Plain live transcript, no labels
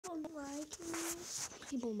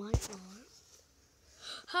People might not.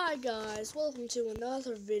 Hi guys, welcome to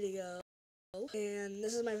another video. And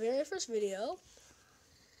this is my very first video.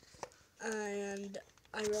 And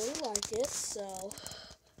I really like it, so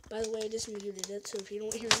by the way, I just muted it, so if you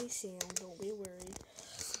don't hear any sound, don't be worried.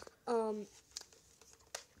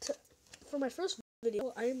 For my first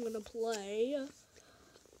video, I am gonna play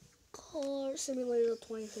Car Simulator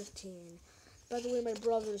 2015. By the way, my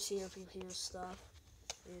brother's here if you hear stuff.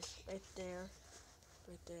 He's right there.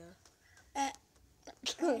 Right there.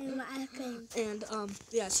 And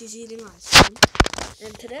yes, he's eating ice cream.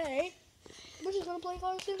 And today we're just gonna play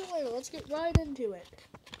Car Simulator. Let's get right into it.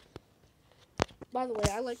 By the way,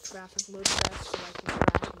 I like traffic mode best, so I can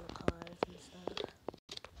crash in the cars and stuff.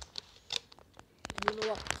 You know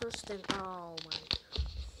what? First thing, oh my.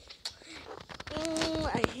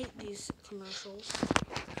 I hate these commercials.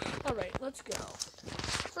 All right, let's go.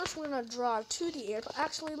 First, we're gonna drive to the airport.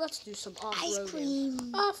 Actually, let's do some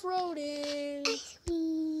off-roading. Off-roading. Ice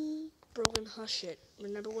cream. Brogan, hush it.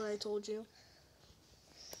 Remember what I told you?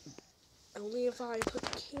 Only if I put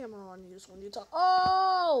the camera on you is when you talk.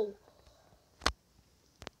 Oh!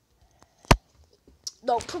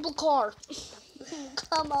 No, purple car.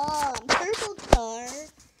 Come on, purple car.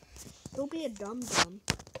 Don't be a dum-dum.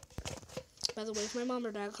 By the way, if my mom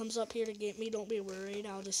or dad comes up here to get me, don't be worried.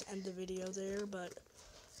 I'll just end the video there, but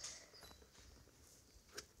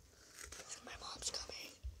my mom's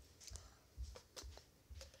coming.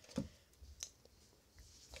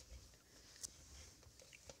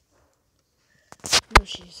 No,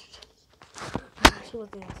 she isn't. She was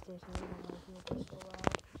downstairs. I don't know if you're so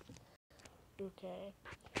loud. Okay.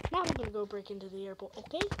 Now we're gonna go break into the airport,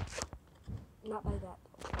 okay? Not like that.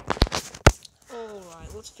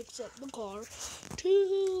 Alright, let's fix up the car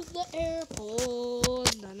to the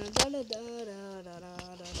airport. Na na na na na na na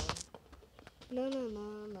na na na na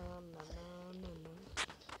na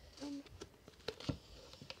na.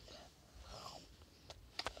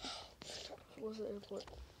 Where's the airport?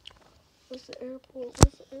 Where's the airport?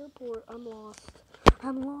 Where's the airport? I'm lost.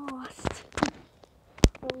 I'm lost.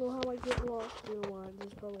 I don't know how I get lost. You know what?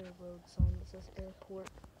 There's probably a road sign that says airport.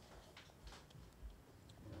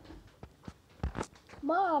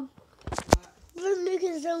 Mom, we're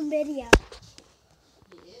making his own video.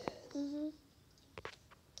 He is? Mm-hmm.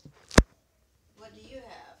 What do you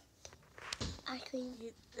have? Ice cream.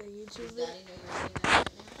 A YouTube Does video? Daddy know you're doing that right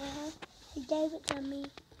now? He gave it to me.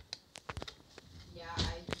 Yeah, I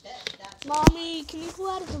bet that's... Mommy, can you go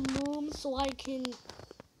out of the room so I can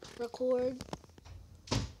record?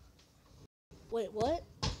 Wait, what?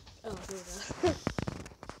 Oh, here we go.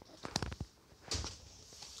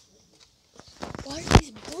 Why are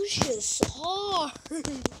these bushes so hard?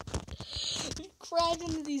 You crash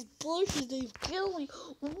into these bushes, they kill me.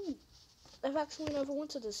 Ooh. I've actually never went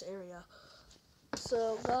to this area.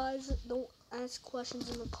 So, guys, don't ask questions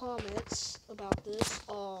in the comments about this.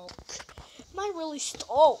 Oh, am I really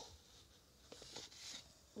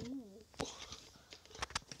Ooh.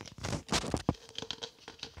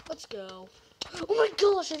 Let's go. Oh my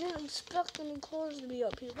gosh, I didn't expect any cars to be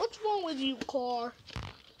up here. What's wrong with you, car?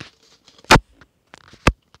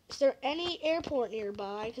 Is there any airport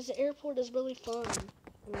nearby? Because the airport is really fun.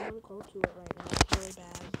 I'm really close to it right now. It's really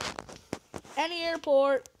bad. Any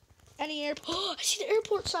airport. Any airport. Oh, I see the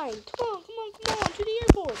airport sign. Come on, come on, come on. To the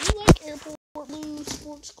airport. You like airport blue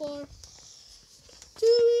sports car? To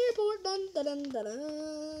the airport. Dun, dun, dun, dun,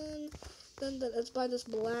 dun. Dun, dun. It's by this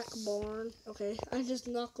black barn. Okay, I just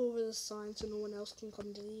knock over the sign so no one else can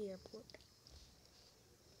come to the airport.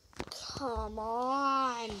 Come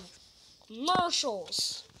on.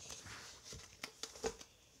 Commercials.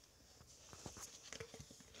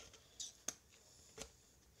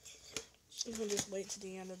 You can just wait to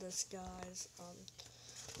the end of this, guys.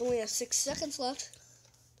 Only have 6 seconds left.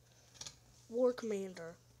 War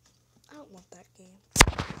Commander. I don't want that game.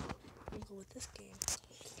 I'm gonna go with this game.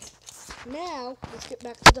 Now, let's get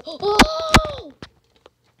back to the... Oh!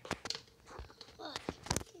 What?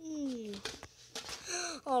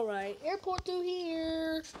 Alright, airport through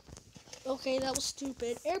here. Okay, that was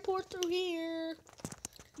stupid. Airport through here.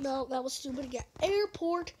 No, that was stupid again.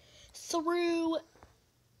 Airport through...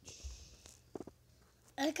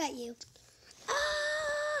 Look at you.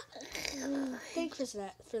 Thanks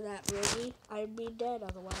for that, Brogy. I'd be dead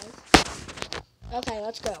otherwise. Okay,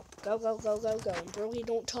 let's go. Go, go, go, go, go. Brogy,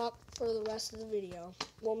 don't talk for the rest of the video.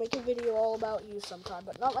 We'll make a video all about you sometime,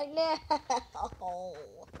 but not like now.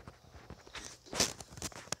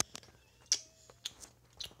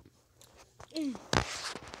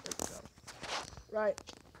 Let's go. Right.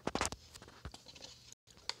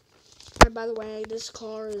 And by the way, this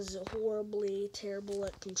car is horribly terrible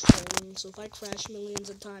at controlling, so if I crash millions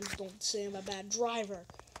of times, don't say I'm a bad driver.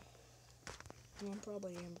 Well, I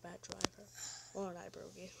probably am a bad driver. Aren't I,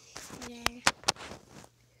 Brogy? Yeah.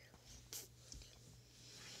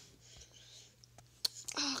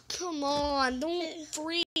 Oh, come on, don't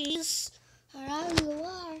freeze. Around the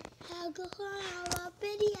war. I'll go on a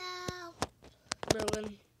video.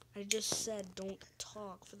 Rowan, I just said don't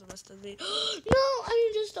talk for the rest of the video. No,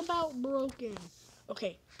 I'm just about broken.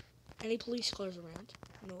 Okay, any police cars around?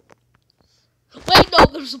 Nope. Wait, no,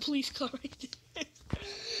 there's a police car right there.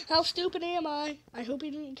 How stupid am I? I hope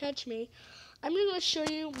he didn't catch me. I'm going to show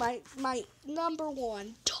you my number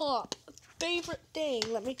one top favorite thing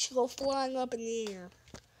that makes you go flying up in the air.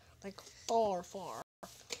 Like far, far.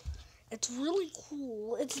 It's really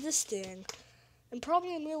cool. It's this thing. And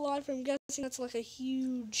probably in real life, I'm guessing that's like a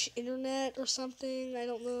huge internet or something. I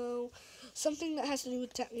don't know. Something that has to do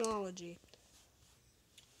with technology.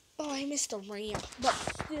 Oh, I missed a ramp. But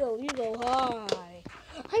still, you go high.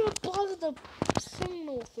 I'm above the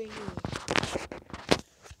signal thingy.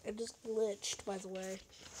 It just glitched, by the way.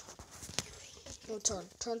 Oh, turn.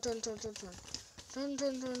 Turn, turn, turn, turn, turn. Turn,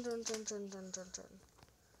 turn, turn, turn, turn, turn, turn, turn, turn.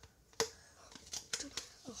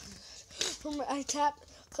 Oh, I tapped,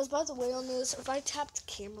 because by the way on this, if I tap the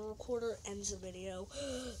camera recorder, it ends the video.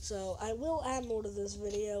 So I will add more to this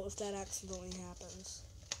video if that accidentally happens.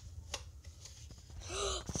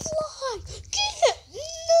 Fly! Get it!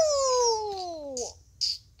 No!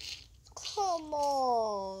 Come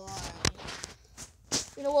on.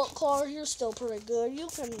 You know what, car? You're still pretty good. You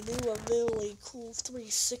can do a really cool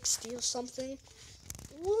 360 or something.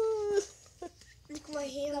 Woo! Look, my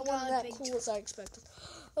hand That got wasn't that big. cool as I expected.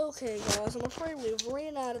 Okay, guys, I'm afraid we've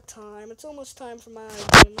ran out of time. It's almost time for my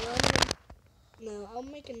game. No, I'll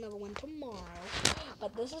make another one tomorrow.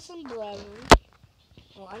 But this is in Brevan.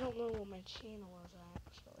 Well, I don't know what my channel is,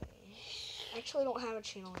 actually. I actually don't have a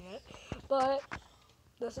channel yet. But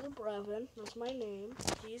this is Brevan. That's my name.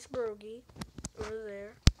 He's Brogy. Over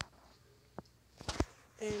there.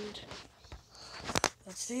 And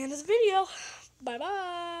that's the end of the video.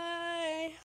 Bye-bye.